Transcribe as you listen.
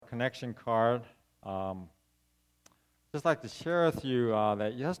connection card. Just like to share with you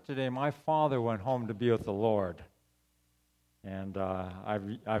that yesterday my father went home to be with the Lord. And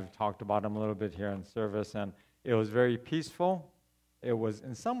I've talked about him a little bit here in service, and it was very peaceful. It was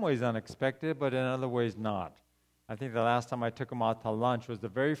in some ways unexpected, but in other ways not. I think the last time I took him out to lunch was the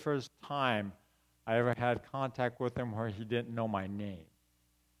very first time I ever had contact with him where he didn't know my name.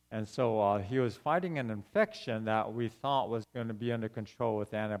 And so he was fighting an infection that we thought was going to be under control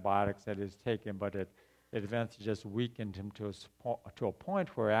with antibiotics that he's taken, but it eventually just weakened him to a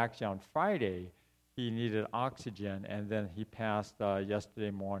point where actually on Friday he needed oxygen, and then he passed yesterday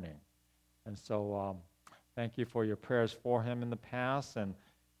morning. And so thank you for your prayers for him in the past. And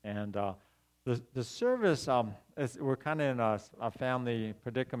the service, we're kind of in a family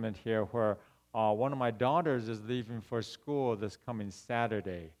predicament here where one of my daughters is leaving for school this coming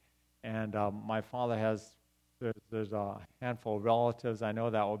Saturday. And my father there's a handful of relatives I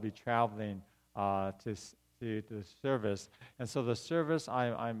know that will be traveling to the service. And so the service,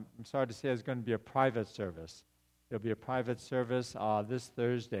 I'm sorry to say, is going to be a private service. It'll be a private service this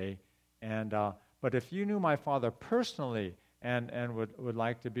Thursday. And but if you knew my father personally and would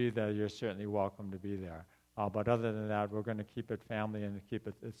like to be there, you're certainly welcome to be there. But other than that, we're going to keep it family and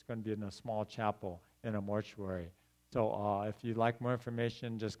it's going to be in a small chapel in a mortuary. So if you'd like more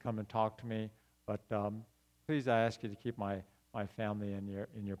information, just come and talk to me. But please, I ask you to keep my family in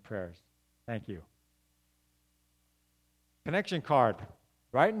your prayers. Thank you. Connection card.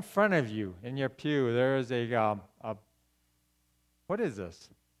 Right in front of you in your pew, there is a what is this?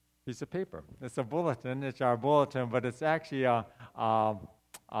 Piece of paper. It's a bulletin. It's our bulletin, but it's actually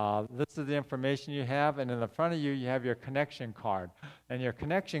this is the information you have, and in the front of you, you have your connection card. And your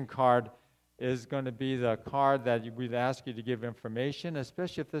connection card is going to be the card that we'd ask you to give information,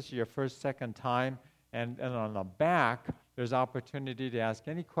 especially if this is your first, second time. And on the back, there's opportunity to ask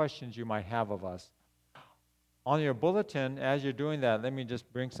any questions you might have of us. On your bulletin, as you're doing that, let me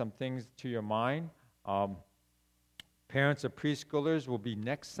just bring some things to your mind. Parents of preschoolers will be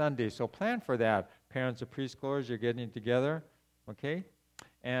next Sunday, so plan for that. Parents of preschoolers, you're getting together, okay?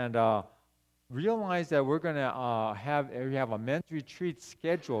 And realize that we're going to have a men's retreat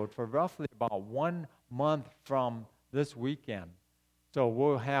scheduled for roughly about 1 month from this weekend. So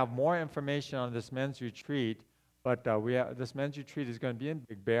we'll have more information on this men's retreat, but this men's retreat is going to be in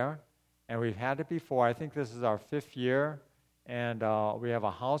Big Bear, and we've had it before. I think this is our 5th year, and we have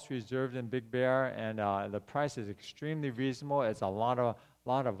a house reserved in Big Bear, and the price is extremely reasonable. It's a lot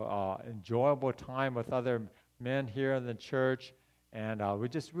of enjoyable time with other men here in the church. And we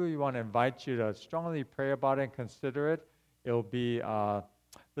just really want to invite you to strongly pray about it and consider it. It'll be,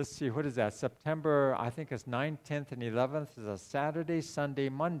 let's see, what is that? September, I think it's 9th, 10th, and 11th is a Saturday, Sunday,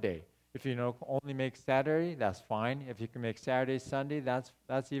 Monday. If you only make Saturday, that's fine. If you can make Saturday, Sunday, that's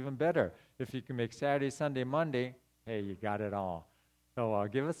even better. If you can make Saturday, Sunday, Monday, hey, you got it all. So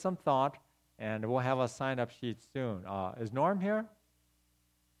give it some thought, and we'll have a sign-up sheet soon. Is Norm here?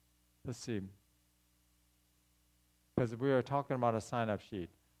 Let's see. Because we were talking about a sign-up sheet.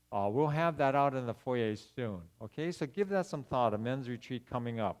 We'll have that out in the foyer soon. Okay, so give that some thought, a men's retreat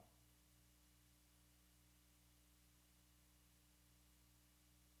coming up.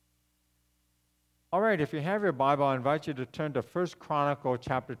 All right, if you have your Bible, I invite you to turn to 1 Chronicle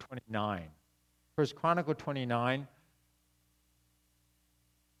chapter 29. 1 Chronicle 29.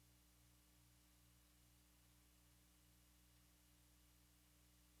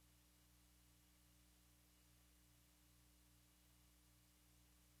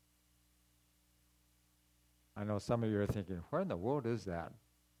 I know some of you are thinking, where in the world is that?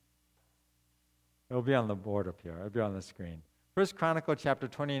 It'll be on the board up here. It'll be on the screen. 1 Chronicle chapter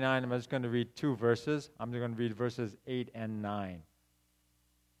 29, I'm just going to read 2 verses. I'm going to read verses 8 and 9.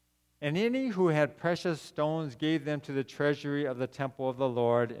 And any who had precious stones gave them to the treasury of the temple of the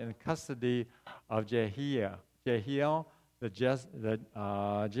Lord in custody of Jehiel the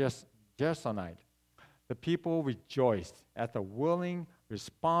Gershonite. The people rejoiced at the willing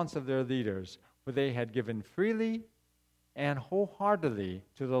response of their leaders, for they had given freely and wholeheartedly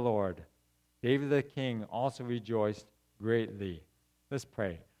to the Lord. David the king also rejoiced greatly. Let's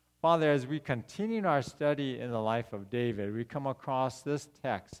pray. Father, as we continue our study in the life of David, we come across this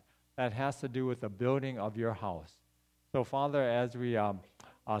text that has to do with the building of your house. So, Father, as we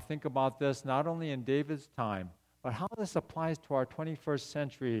think about this, not only in David's time, but how this applies to our 21st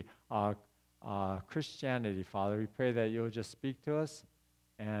century Christianity, Father, we pray that you'll just speak to us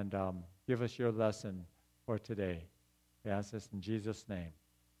and give us your lesson for today. We ask this in Jesus' name.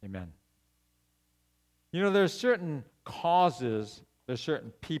 Amen. You know, there's certain causes, there's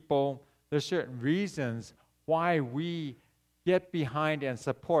certain people, there's certain reasons why we get behind and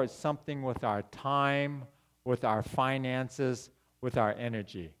support something with our time, with our finances, with our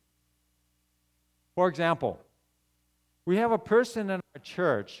energy. For example, we have a person in our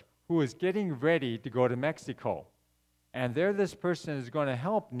church who is getting ready to go to Mexico. And this person is going to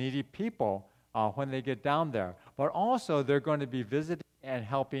help needy people when they get down there. But also, they're going to be visiting and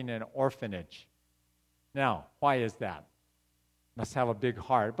helping an orphanage. Now, why is that? Must have a big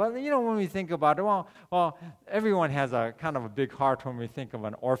heart. But, when we think about it, well, everyone has a kind of a big heart when we think of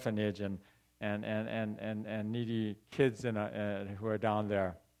an orphanage and needy kids who are down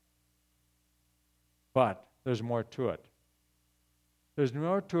there. But there's more to it. There's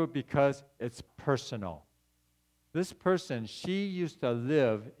more to it because it's personal. This person, she used to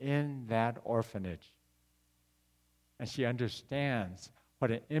live in that orphanage. And she understands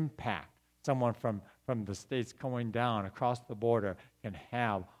what an impact someone from the States coming down across the border can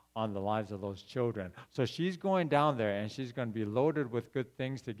have on the lives of those children. So she's going down there, and she's going to be loaded with good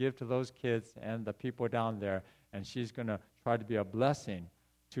things to give to those kids and the people down there, and she's going to try to be a blessing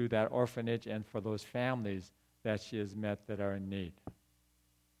to that orphanage and for those families that she has met that are in need.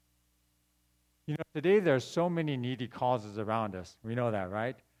 Today there are so many needy causes around us. We know that,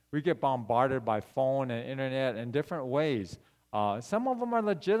 right? We get bombarded by phone and internet in different ways. Some of them are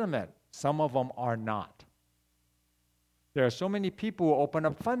legitimate. Some of them are not. There are so many people who open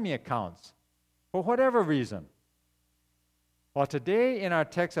up FundMe accounts for whatever reason. Well, today in our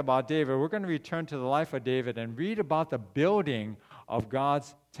text about David, we're going to return to the life of David and read about the building of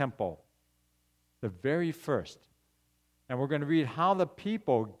God's temple, the very first. And we're going to read how the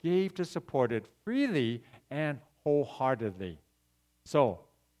people gave to support it freely and wholeheartedly. So,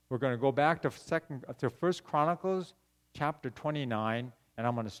 we're going to go back to 1 Chronicles chapter 29, and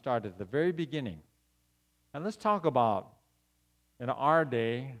I'm going to start at the very beginning. And let's talk about, in our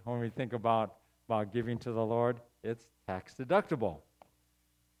day, when we think about giving to the Lord, it's tax deductible.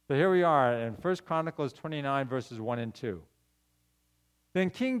 So here we are in 1 Chronicles 29, verses 1 and 2. Then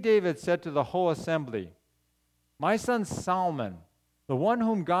King David said to the whole assembly, "My son Solomon, the one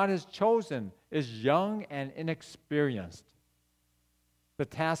whom God has chosen, is young and inexperienced. The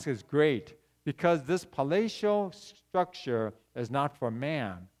task is great, because this palatial structure is not for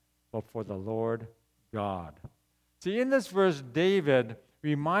man, but for the Lord God." See, in this verse, David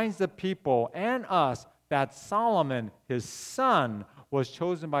reminds the people and us that Solomon, his son, was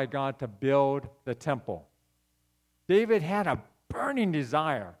chosen by God to build the temple. David had a burning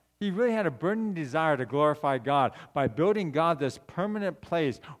desire. He really had a burning desire to glorify God by building God this permanent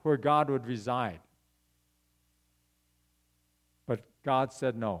place where God would reside. But God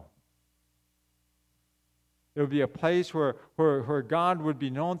said no. It would be a place where God would be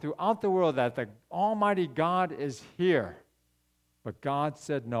known throughout the world that the Almighty God is here. But God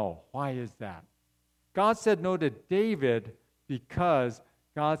said no. Why is that? God said no to David because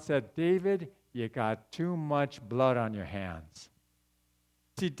God said, "David, you got too much blood on your hands."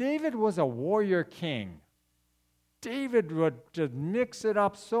 See, David was a warrior king. David would just mix it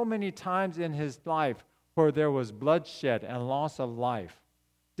up so many times in his life where there was bloodshed and loss of life.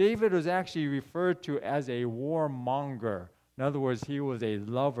 David was actually referred to as a warmonger. In other words, he was a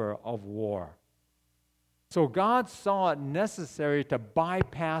lover of war. So God saw it necessary to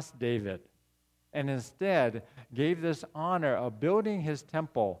bypass David and instead gave this honor of building his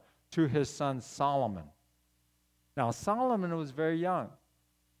temple to his son Solomon. Now, Solomon was very young.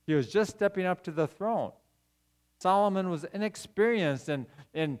 He was just stepping up to the throne. Solomon was inexperienced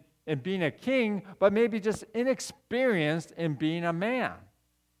in being a king, but maybe just inexperienced in being a man.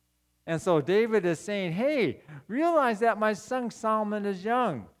 And so David is saying, "Hey, realize that my son Solomon is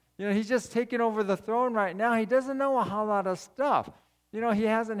young. He's just taking over the throne right now. He doesn't know a whole lot of stuff. He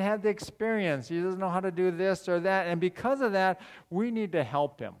hasn't had the experience. He doesn't know how to do this or that. And because of that, we need to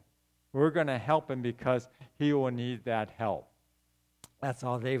help him. We're going to help him because he will need that help." That's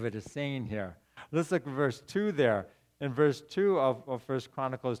all David is saying here. Let's look at verse 2 there. In verse 2 of 1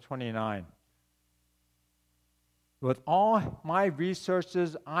 Chronicles 29. "With all my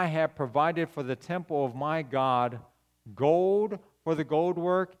resources I have provided for the temple of my God, gold for the gold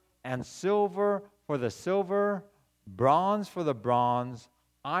work, and silver for the silver, bronze for the bronze,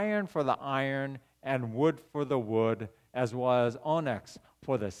 iron for the iron, and wood for the wood, as well as onyx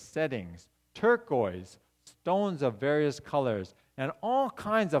for the settings, turquoise, stones of various colors, and all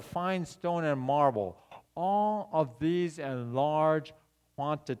kinds of fine stone and marble, all of these in large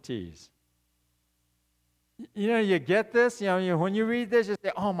quantities." You get this? When you read this, you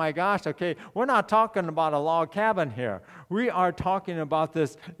say, "Oh my gosh, okay, we're not talking about a log cabin here. We are talking about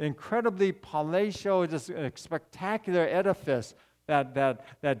this incredibly palatial, just spectacular edifice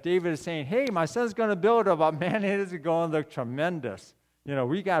that David is saying, hey, my son's going to build it, but man, it is going to look tremendous.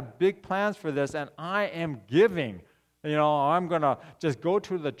 We got big plans for this, and I am giving. I'm going to just go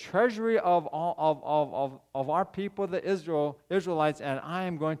to the treasury of our people, the Israelites, and I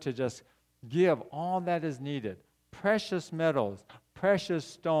am going to just give all that is needed. Precious metals, precious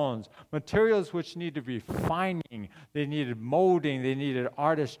stones, materials which needed refining, they needed molding, they needed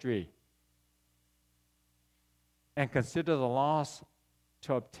artistry. And consider the loss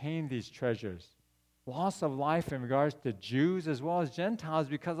to obtain these treasures. Loss of life in regards to Jews as well as Gentiles,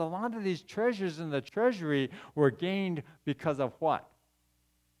 because a lot of these treasures in the treasury were gained because of what?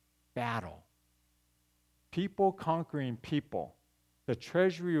 Battle. People conquering people. The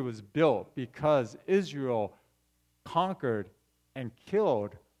treasury was built because Israel conquered and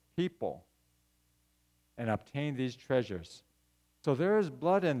killed people and obtained these treasures. So there is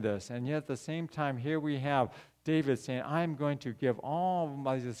blood in this, and yet at the same time here we have David saying, I'm going to give all of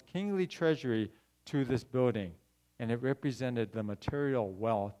my this kingly treasury to this building. And it represented the material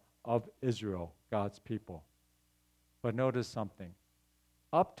wealth of Israel, God's people. But notice something.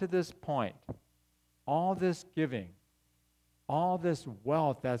 Up to this point, all this giving, all this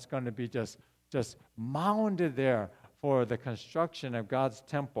wealth that's going to be just mounded there for the construction of God's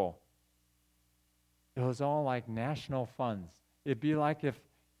temple, it was all like national funds. It'd be like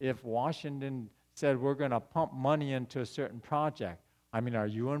if Washington said, we're going to pump money into a certain project. I mean, are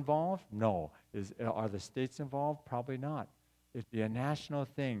you involved? No. Are the states involved? Probably not. It'd be a national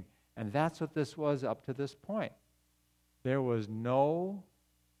thing. And that's what this was up to this point. There was no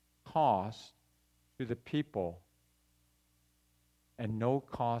cost to the people and no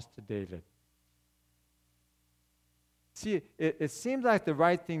cost to David. See, it seems like the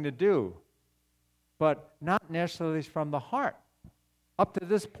right thing to do, but not necessarily from the heart. Up to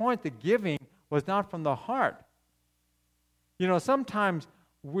this point, the giving was not from the heart. Sometimes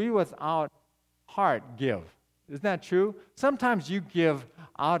we without heart give. Isn't that true? Sometimes you give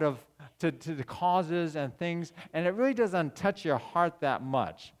out of to the causes and things, and it really doesn't touch your heart that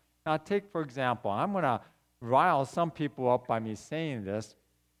much. Now, take, for example, I'm going to rile some people up by me saying this,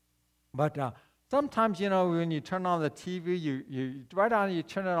 but sometimes, when you turn on the TV, you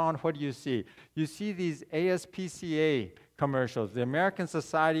turn it on, what do you see? You see these ASPCA commercials, the American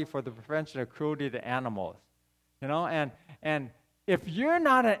Society for the Prevention of Cruelty to Animals. And if you're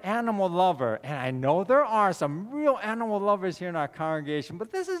not an animal lover, and I know there are some real animal lovers here in our congregation,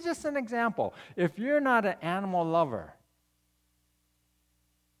 but this is just an example. If you're not an animal lover,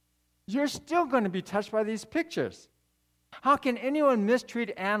 you're still going to be touched by these pictures. How can anyone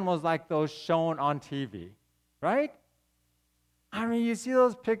mistreat animals like those shown on TV, right? I mean, you see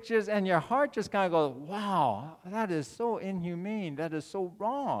those pictures and your heart just kind of goes, wow, that is so inhumane. That is so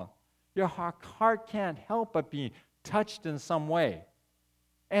wrong. Your heart can't help but be touched in some way.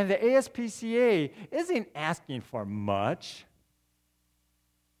 And the ASPCA isn't asking for much.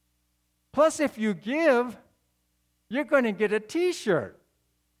 Plus, if you give, you're going to get a T-shirt,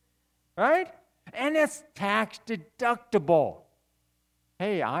 right? And it's tax deductible.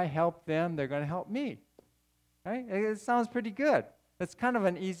 Hey, I help them, they're going to help me. Right? It sounds pretty good. It's kind of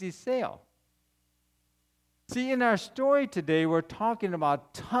an easy sale. See, in our story today, we're talking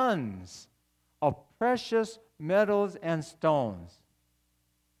about tons of precious metals and stones.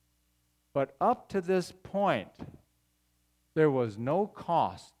 But up to this point, there was no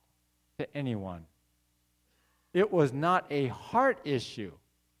cost to anyone. It was not a heart issue.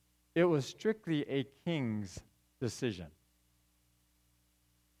 It was strictly a king's decision.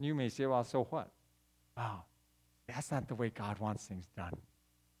 You may say, well, so what? Wow, that's not the way God wants things done.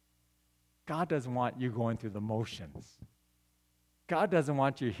 God doesn't want you going through the motions. God doesn't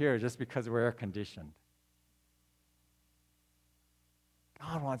want you here just because we're air-conditioned.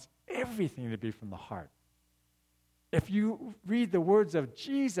 God wants everything to be from the heart. If you read the words of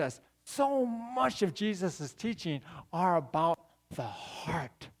Jesus, so much of Jesus' teaching are about the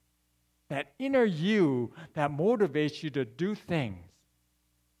heart. That inner you that motivates you to do things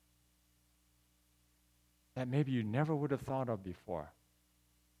that maybe you never would have thought of before.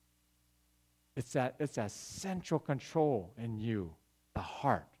 It's that central control in you, the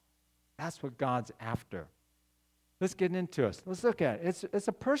heart. That's what God's after. Let's get into it. Let's look at it. It's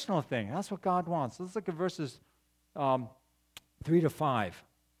a personal thing. That's what God wants. Let's look at verses 3 to 5.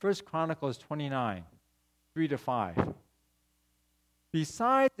 1 Chronicles 29, 3 to 5.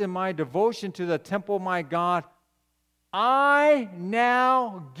 Besides, in my devotion to the temple of my God, I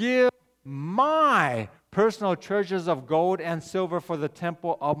now give my personal treasures of gold and silver for the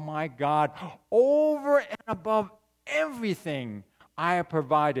temple of my God, over and above everything I have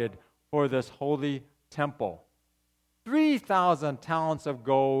provided for this holy temple. 3,000 talents of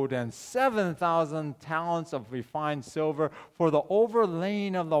gold and 7,000 talents of refined silver for the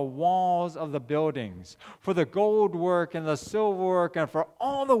overlaying of the walls of the buildings, for the gold work and the silver work, and for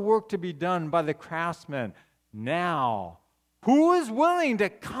all the work to be done by the craftsmen. Now, who is willing to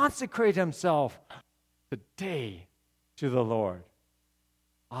consecrate himself today to the Lord?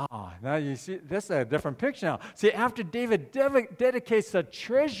 Now you see, this is a different picture now. See, after David dedicates the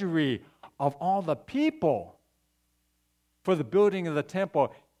treasury of all the people for the building of the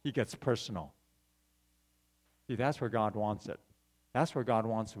temple, he gets personal. See, that's where God wants it. That's where God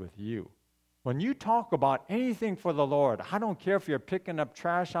wants it with you. When you talk about anything for the Lord, I don't care if you're picking up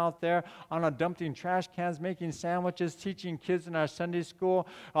trash out there, dumping trash cans, making sandwiches, teaching kids in our Sunday school,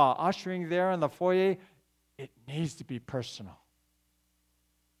 ushering there in the foyer, it needs to be personal.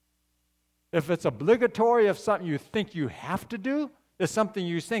 If it's obligatory, if something you think you have to do, if something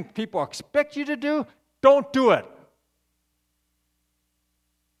you think people expect you to do, don't do it.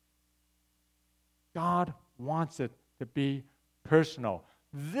 God wants it to be personal.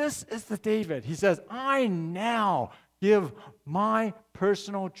 This is the David. He says, I now give my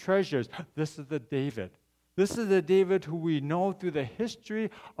personal treasures. This is the David. This is the David who we know through the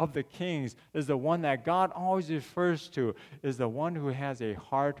history of the kings is the one that God always refers to, is the one who has a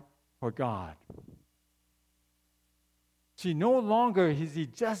heart for God. See, no longer is he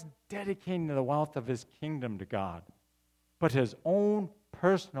just dedicating the wealth of his kingdom to God, but his own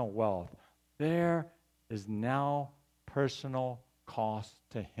personal wealth. There is now personal cost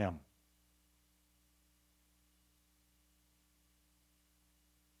to him.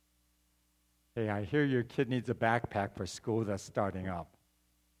 Hey, I hear your kid needs a backpack for school that's starting up.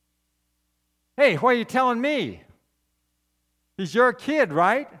 Hey, what are you telling me? He's your kid,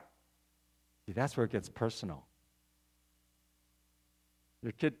 right? See, that's where it gets personal.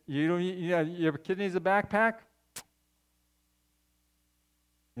 Your kid, your kid needs a backpack?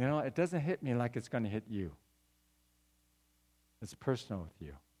 It doesn't hit me like it's going to hit you. It's personal with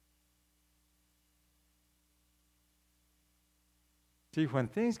you. See, when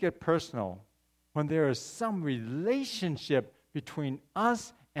things get personal, when there is some relationship between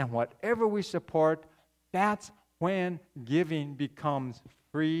us and whatever we support, that's when giving becomes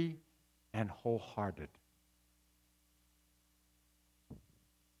free and wholehearted.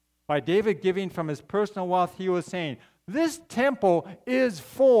 By David giving from his personal wealth, he was saying, this temple is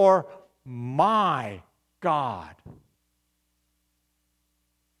for my God.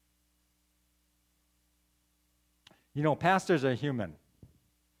 Pastors are human.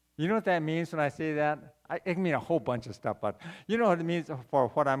 You know what that means when I say that? It can mean a whole bunch of stuff, but you know what it means for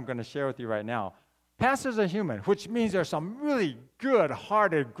what I'm going to share with you right now. Pastors are human, which means there's some really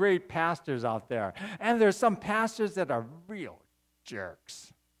good-hearted, great pastors out there. And there's some pastors that are real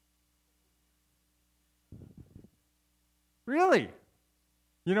jerks. Really?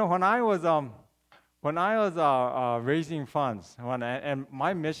 When I was raising funds, and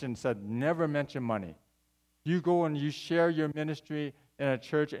my mission said never mention money. You go and you share your ministry in a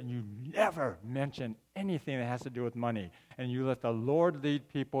church and you never mention anything that has to do with money. And you let the Lord lead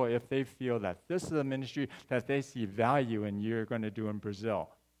people if they feel that this is a ministry that they see value in you're going to do in Brazil.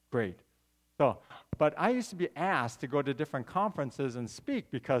 Great. But I used to be asked to go to different conferences and speak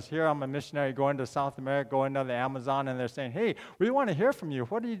because here I'm a missionary going to South America, going to the Amazon, and they're saying, hey, we want to hear from you.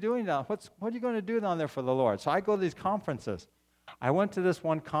 What are you doing now? What are you going to do down there for the Lord? So I go to these conferences. I went to this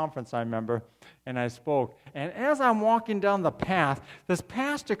one conference, I remember, and I spoke. And as I'm walking down the path, this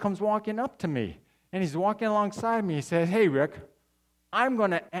pastor comes walking up to me, and he's walking alongside me. He says, hey, Rick, I'm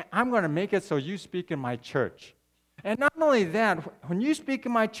going to make it so you speak in my church. And not only that, when you speak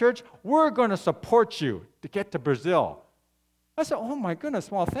in my church, we're going to support you to get to Brazil. I said, oh, my goodness,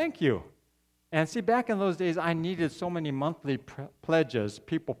 well, thank you. And see, back in those days, I needed so many monthly pledges,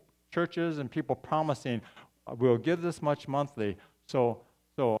 churches and people promising, we'll give this much monthly, so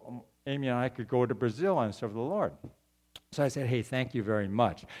Amy and I could go to Brazil and serve the Lord. So I said, hey, thank you very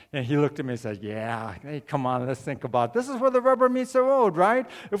much. And he looked at me and said, yeah, hey, come on, let's think about it. This is where the rubber meets the road, right?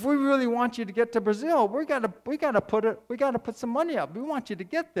 If we really want you to get to Brazil, we got to put some money up. We want you to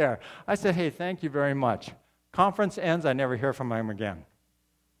get there. I said, hey, thank you very much. Conference ends, I never hear from him again.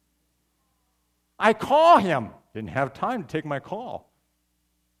 I call him. Didn't have time to take my call.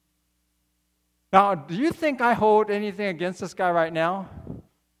 Now, do you think I hold anything against this guy right now?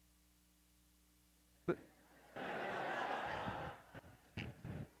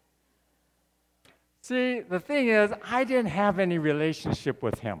 See, the thing is, I didn't have any relationship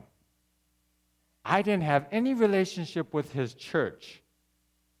with him. I didn't have any relationship with his church.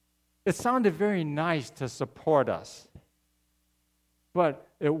 It sounded very nice to support us, but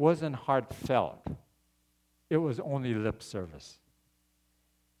it wasn't heartfelt. it was only lip service.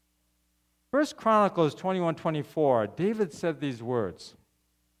 1 Chronicles 21:24, David said these words,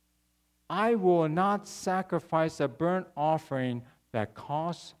 I will not sacrifice a burnt offering that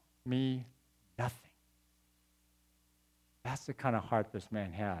costs me nothing. That's the kind of heart this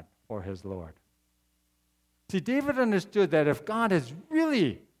man had for his Lord. See, David understood that if God is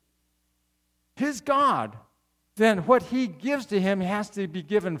really his God, then what he gives to him has to be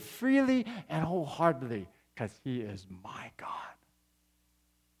given freely and wholeheartedly because he is my God.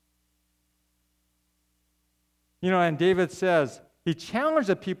 And David says, he challenged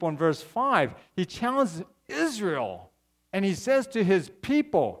the people in verse 5. He challenged Israel, and he says to his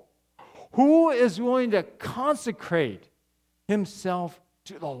people, who is willing to consecrate himself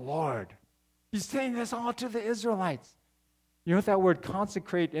to the Lord? He's saying this all to the Israelites. You know what that word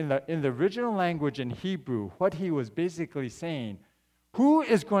consecrate in the original language in Hebrew, what he was basically saying, who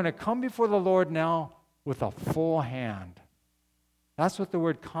is going to come before the Lord now with a full hand? That's what the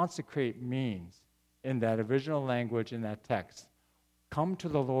word consecrate means in that original language in that text. Come to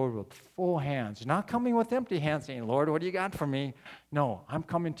the Lord with full hands. You're not coming with empty hands saying, Lord, what do you got for me? No, I'm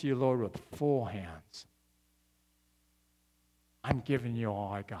coming to you, Lord, with full hands. I'm giving you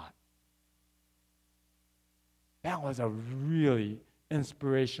all I got. That was a really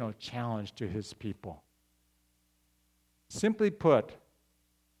inspirational challenge to his people. Simply put,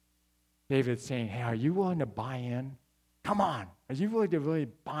 David's saying, hey, are you willing to buy in? Come on. Are you willing to really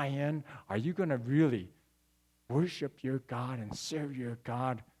buy in? Are you going to really worship your God and serve your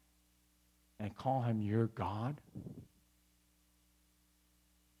God and call him your God?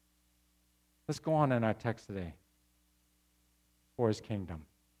 Let's go on in our text today. For his kingdom.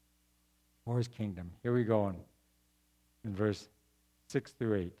 For his kingdom. Here we go in verse 6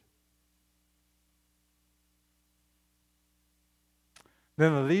 through 8.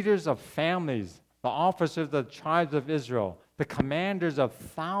 Then the leaders of families, the officers of the tribes of Israel, the commanders of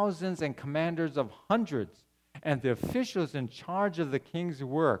thousands and commanders of hundreds, and the officials in charge of the king's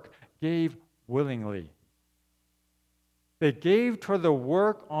work gave willingly. They gave toward the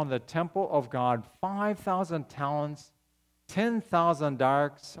work on the temple of God 5,000 talents, 10,000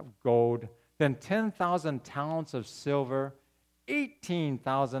 darks of gold, then 10,000 talents of silver,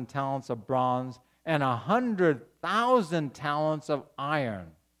 18,000 talents of bronze, and 100,000 talents of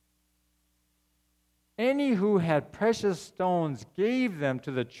iron. Any who had precious stones gave them to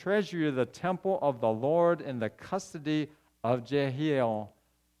the treasury of the temple of the Lord in the custody of Jehiel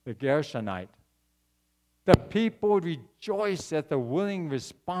the Gershonite. The people rejoiced at the willing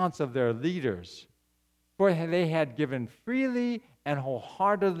response of their leaders, for they had given freely and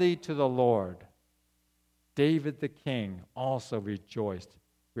wholeheartedly to the Lord. David the king also rejoiced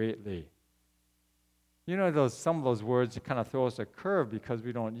greatly. Some of those words kind of throw us a curve because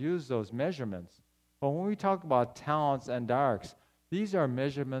we don't use those measurements. But when we talk about talents and darks, these are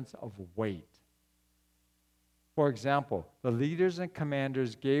measurements of weight. For example, the leaders and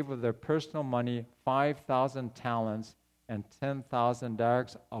commanders gave of their personal money 5,000 talents and 10,000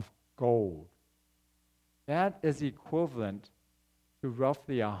 darks of gold. That is equivalent to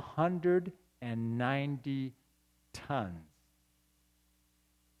roughly 190 tons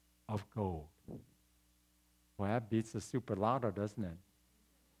of gold. Well, that beats the super lotto, doesn't it?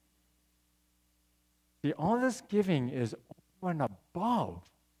 See, all this giving is over and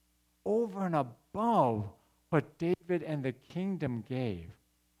above what David and the kingdom gave,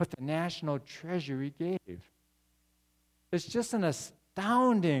 what the national treasury gave. It's just an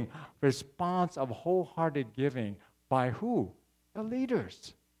astounding response of wholehearted giving by who? The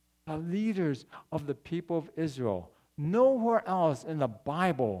leaders of the people of Israel. Nowhere else in the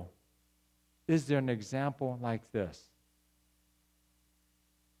Bible is there an example like this.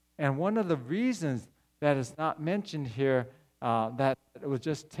 And one of the reasons that is not mentioned here, that it was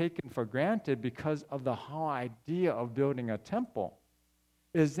just taken for granted because of the whole idea of building a temple,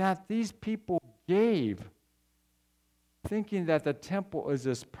 is that these people gave, thinking that the temple is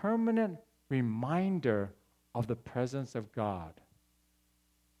this permanent reminder of the presence of God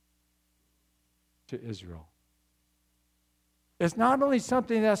to Israel. It's not only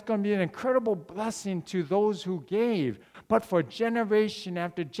something that's going to be an incredible blessing to those who gave, but for generation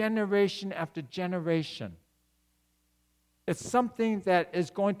after generation after generation. It's something that is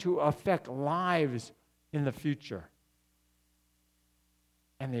going to affect lives in the future.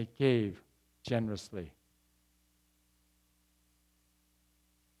 And they gave generously.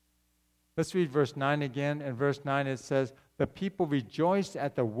 Let's read verse 9 again. In verse 9 it says, the people rejoiced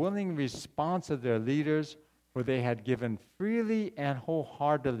at the willing response of their leaders, for they had given freely and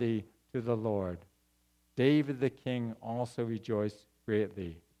wholeheartedly to the Lord. David the king also rejoiced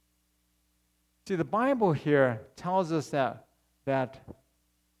greatly. See, the Bible here tells us that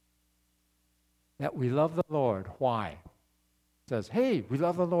we love the Lord. Why? It says, hey, we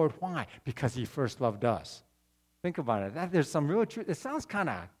love the Lord. Why? Because he first loved us. Think about it. There's some real truth. It sounds kind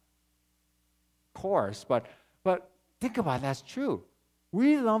of coarse, but think about it. That's true.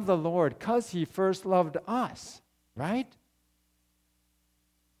 We love the Lord because he first loved us, right?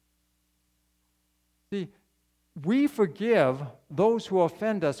 See, we forgive those who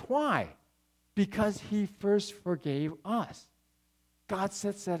offend us. Why? Because he first forgave us. God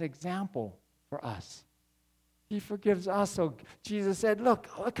sets that example for us. He forgives us. So Jesus said, look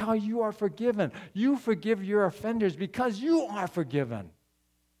how you are forgiven. You forgive your offenders because you are forgiven.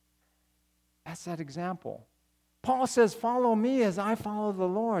 That's that example. Paul says, follow me as I follow the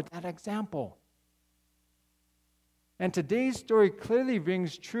Lord. That example. And today's story clearly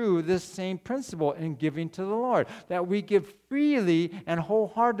rings true this same principle in giving to the Lord, that we give freely and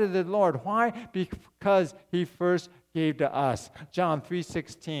wholeheartedly to the Lord. Why? Because he first gave to us. John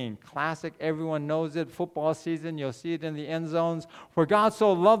 3:16, classic, everyone knows it, football season, you'll see it in the end zones. For God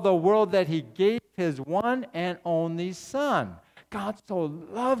so loved the world that he gave his one and only Son. God so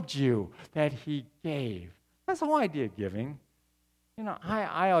loved you that he gave. That's the whole idea of giving. You know,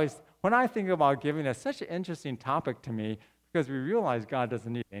 I always, when I think about giving, it's such an interesting topic to me because we realize God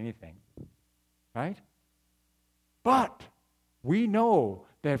doesn't need anything, right? But we know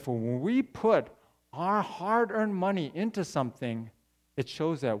that when we put our hard-earned money into something, it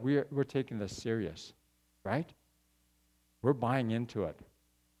shows that we're taking this serious, right? We're buying into it.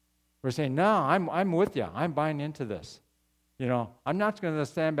 We're saying, no, I'm with you. I'm buying into this. You know, I'm not going to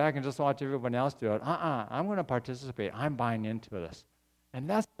stand back and just watch everyone else do it. I'm going to participate. I'm buying into this. And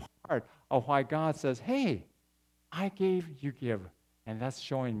that's part of why God says, hey, I gave, you give. And that's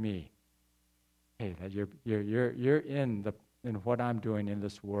showing me, hey, that you're in what I'm doing in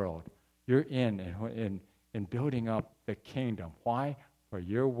this world. You're in building up the kingdom. Why? For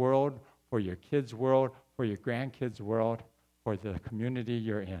your world, for your kids' world, for your grandkids' world, for the community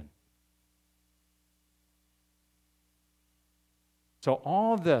you're in. So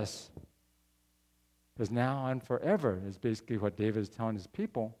all this is now and forever is basically what David is telling his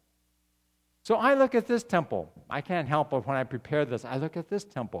people. So I look at this temple. I can't help but when I prepare this, I look at this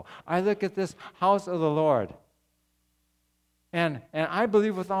temple. I look at this house of the Lord. And I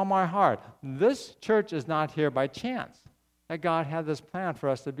believe with all my heart, this church is not here by chance. That God had this plan for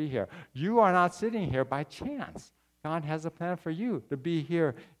us to be here. You are not sitting here by chance. God has a plan for you to be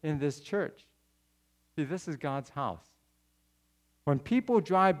here in this church. See, this is God's house. When people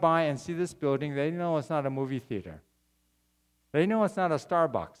drive by and see this building, they know it's not a movie theater. They know it's not a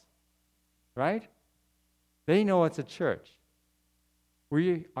Starbucks, right? They know it's a church.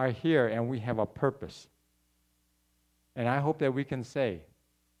 We are here and we have a purpose. And I hope that we can say,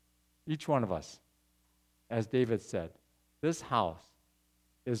 each one of us, as David said, this house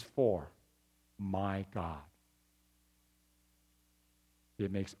is for my God.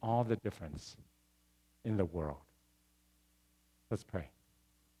 It makes all the difference in the world. Let's pray.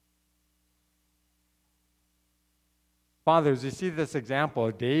 Father, as you see this example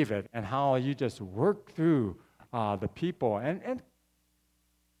of David and how you just work through the people, and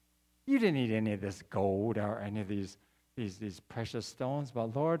you didn't need any of this gold or any of these precious stones,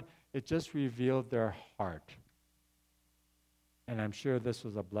 but Lord, it just revealed their heart. And I'm sure this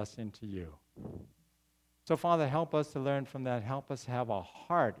was a blessing to you. So Father, help us to learn from that. Help us have a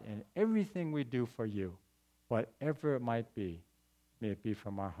heart in everything we do for you, whatever it might be. May it be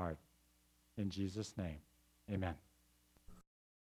from our heart. In Jesus' name, amen.